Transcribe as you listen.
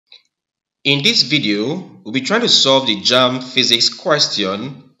In this video, we'll be trying to solve the JAMB physics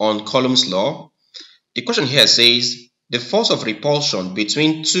question on Coulomb's law. The question here says, the force of repulsion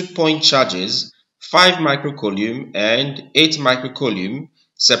between 2-point charges 5 microcoulomb and 8 microcoulomb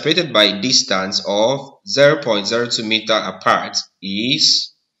separated by a distance of 0.02 meter apart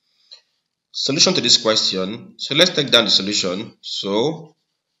is. Solution to this question. So let's take down the solution. So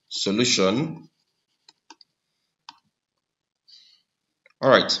solution.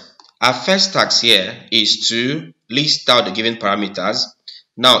 Alright, our first task here is to list out the given parameters.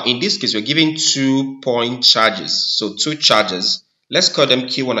 Now, in this case, we're given 2-point charges. So, 2 charges. Let's call them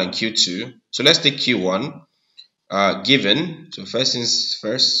Q1 and Q2. So, let's take Q1 given. So, first things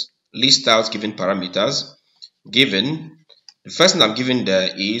first, list out given parameters. Given, the first thing I'm given there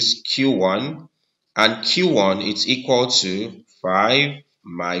is Q1. And Q1 is equal to 5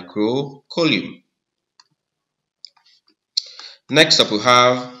 microcoulomb. Next up, we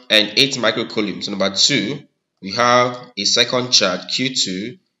have an 8 microcoulomb. So, number 2, we have a second charge,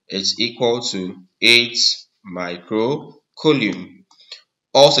 Q2, is equal to 8 microcoulomb.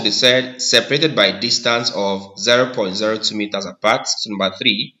 Also, they said separated by a distance of 0.02 meters apart. So, number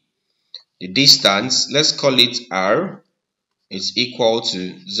 3, the distance, let's call it R, is equal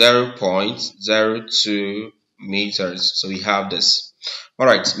to 0.02 meters. So, we have this.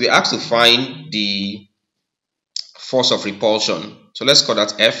 Alright, we asked to find the force of repulsion. So let's call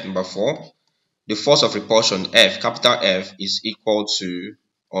that F, number 4. The force of repulsion, F, capital F, is equal to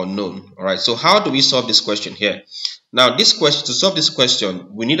unknown. Alright, so how do we solve this question here? Now, to solve this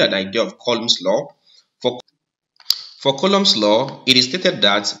question, we need an idea of Coulomb's law. For Coulomb's law, it is stated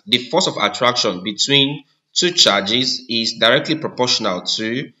that the force of attraction between 2 charges is directly proportional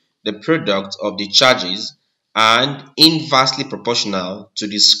to the product of the charges and inversely proportional to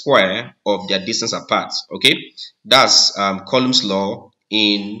the square of their distance apart. Okay, that's Coulomb's law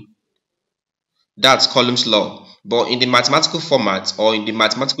Coulomb's law. But in the mathematical format or in the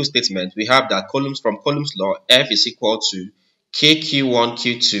mathematical statement, we have that from Coulomb's law, F is equal to KQ1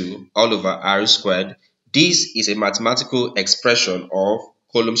 Q2 all over R squared. This is a mathematical expression of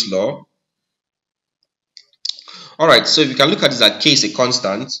Coulomb's law. Alright, so if you can look at this, that K is a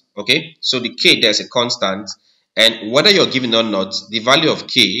constant. Okay, so the K there is a constant, and whether you're given or not, the value of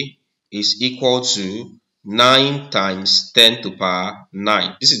K is equal to 9 times 10 to the power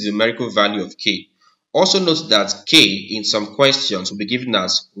 9. This is the numerical value of K. Also note that K in some questions will be given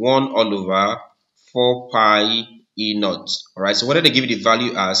as 1 all over 4 pi E naught. Alright, so whether they give you the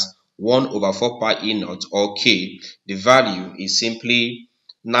value as 1 over 4 pi E naught or K, the value is simply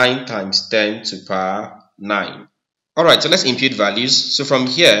 9 times 10 to the power 9. Alright, so let's impute values. So from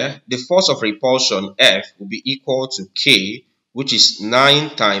here, the force of repulsion F will be equal to K, which is 9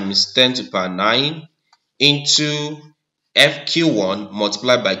 times 10 to the power 9 into FQ1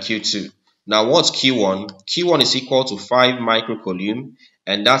 multiplied by Q2. Now what's Q1? Q1 is equal to 5 microcoulomb,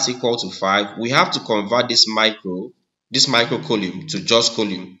 and that's equal to 5. We have to convert this microcoulomb to just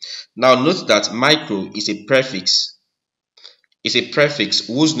coulomb. Now note that micro is a prefix. Is a prefix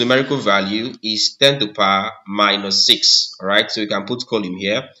whose numerical value is 10 to the power minus 6. Alright, so you can put coulomb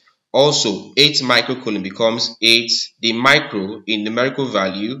here. Also, 8 microcoulomb becomes 8. The micro in numerical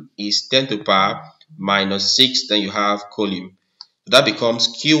value is 10 to the power minus 6. Then you have coulomb. So that becomes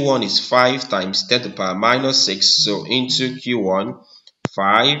Q1 is 5 times 10 to the power minus 6. So into Q1,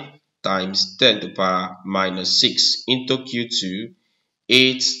 5 times 10 to the power minus 6 into Q2,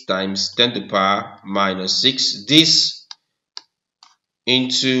 8 times 10 to the power minus 6. This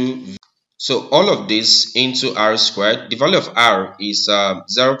into, so all of this into R squared. The value of R is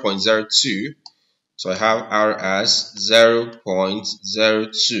 0.02. So I have R as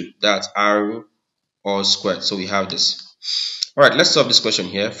 0.02. That's R all squared. So we have this. Alright, let's solve this question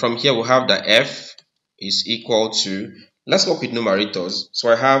here. From here we have that F is equal to, let's work with numerators.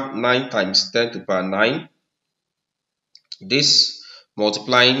 So I have 9 times 10 to the power 9. This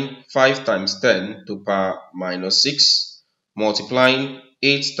multiplying 5 times 10 to the power minus 6. Multiplying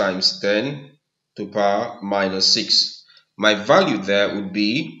 8 times 10 to the power minus 6. My value there would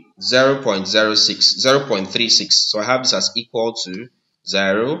be 0.36. So I have this as equal to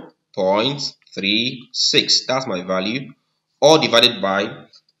 0.36. That's my value. All divided by,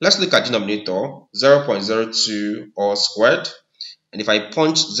 let's look at denominator, 0.02 all squared. And if I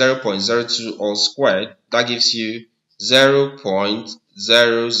punch 0.02 all squared, that gives you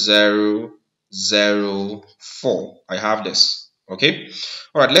 0.0004. I have this. Okay.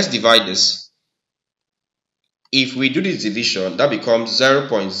 Alright, let's divide this. If we do this division, that becomes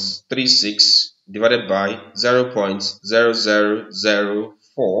 0.36 divided by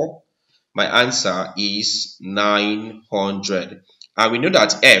 0.0004. My answer is 900. And we know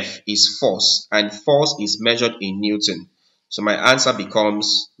that F is force, and force is measured in Newton. So my answer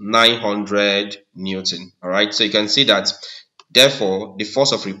becomes 900 Newton. Alright, so you can see that therefore the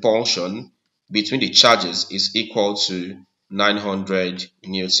force of repulsion between the charges is equal to 900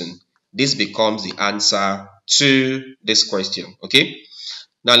 Newton. This becomes the answer to this question. Okay,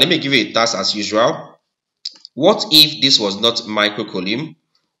 now let me give you a task as usual. What if this was not microcoulomb?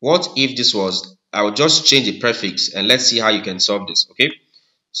 What if this was, I will just change the prefix and let's see how you can solve this. Okay,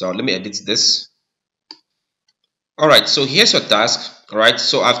 so let me edit this. Alright, so here's your task. Alright,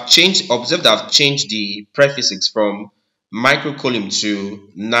 so I've changed, observe that I've changed the prefixes from microcoulomb to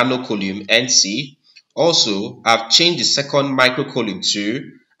nanocoulomb, NC. Also, I've changed the second microcoulomb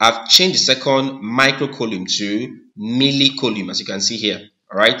to millicoulomb, as you can see here.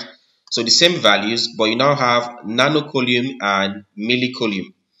 Alright, so the same values, but you now have nanocoulomb and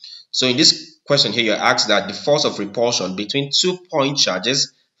millicoulomb. So in this question here, you're asked that the force of repulsion between 2 point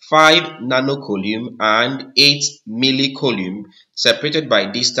charges 5 nanocoulomb and 8 millicoulomb separated by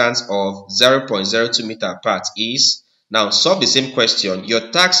a distance of 0.02 meter apart is. Now solve the same question. Your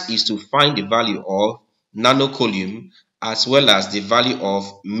task is to find the value of nanocoulomb as well as the value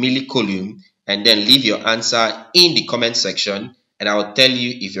of millicoulomb, and then leave your answer in the comment section and I will tell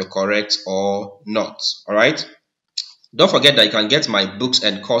you if you're correct or not. Alright, don't forget that you can get my books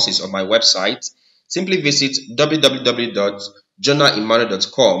and courses on my website. Simply visit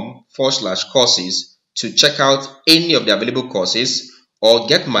www.jonahemmanuel.com/courses to check out any of the available courses, or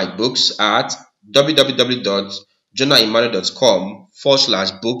get my books at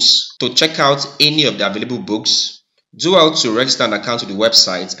www.jonahemmanuel.com/books to check out any of the available books. Do how to register an account to the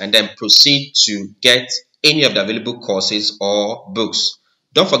website and then proceed to get any of the available courses or books.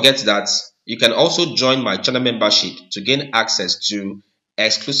 Don't forget that you can also join my channel membership to gain access to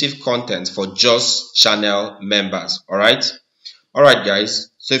exclusive content for just channel members. Alright guys,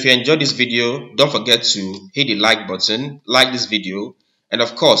 so if you enjoyed this video, don't forget to hit the like button, like this video, and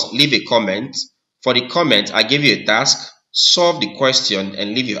of course leave a comment. For the comment, I gave you a task. Solve the question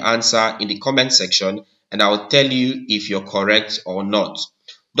and leave your answer in the comment section and I will tell you if you're correct or not.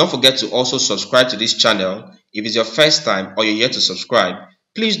 Don't forget to also subscribe to this channel. If it's your first time or you're yet to subscribe,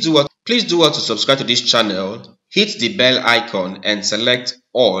 please do what to subscribe to this channel. Hit the bell icon and select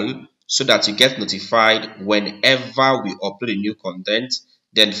all so that you get notified whenever we upload a new content.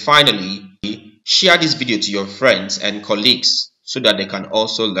 Then finally, share this video to your friends and colleagues so that they can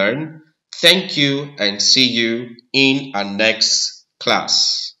also learn. Thank you and see you in our next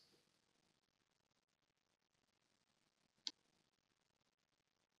class.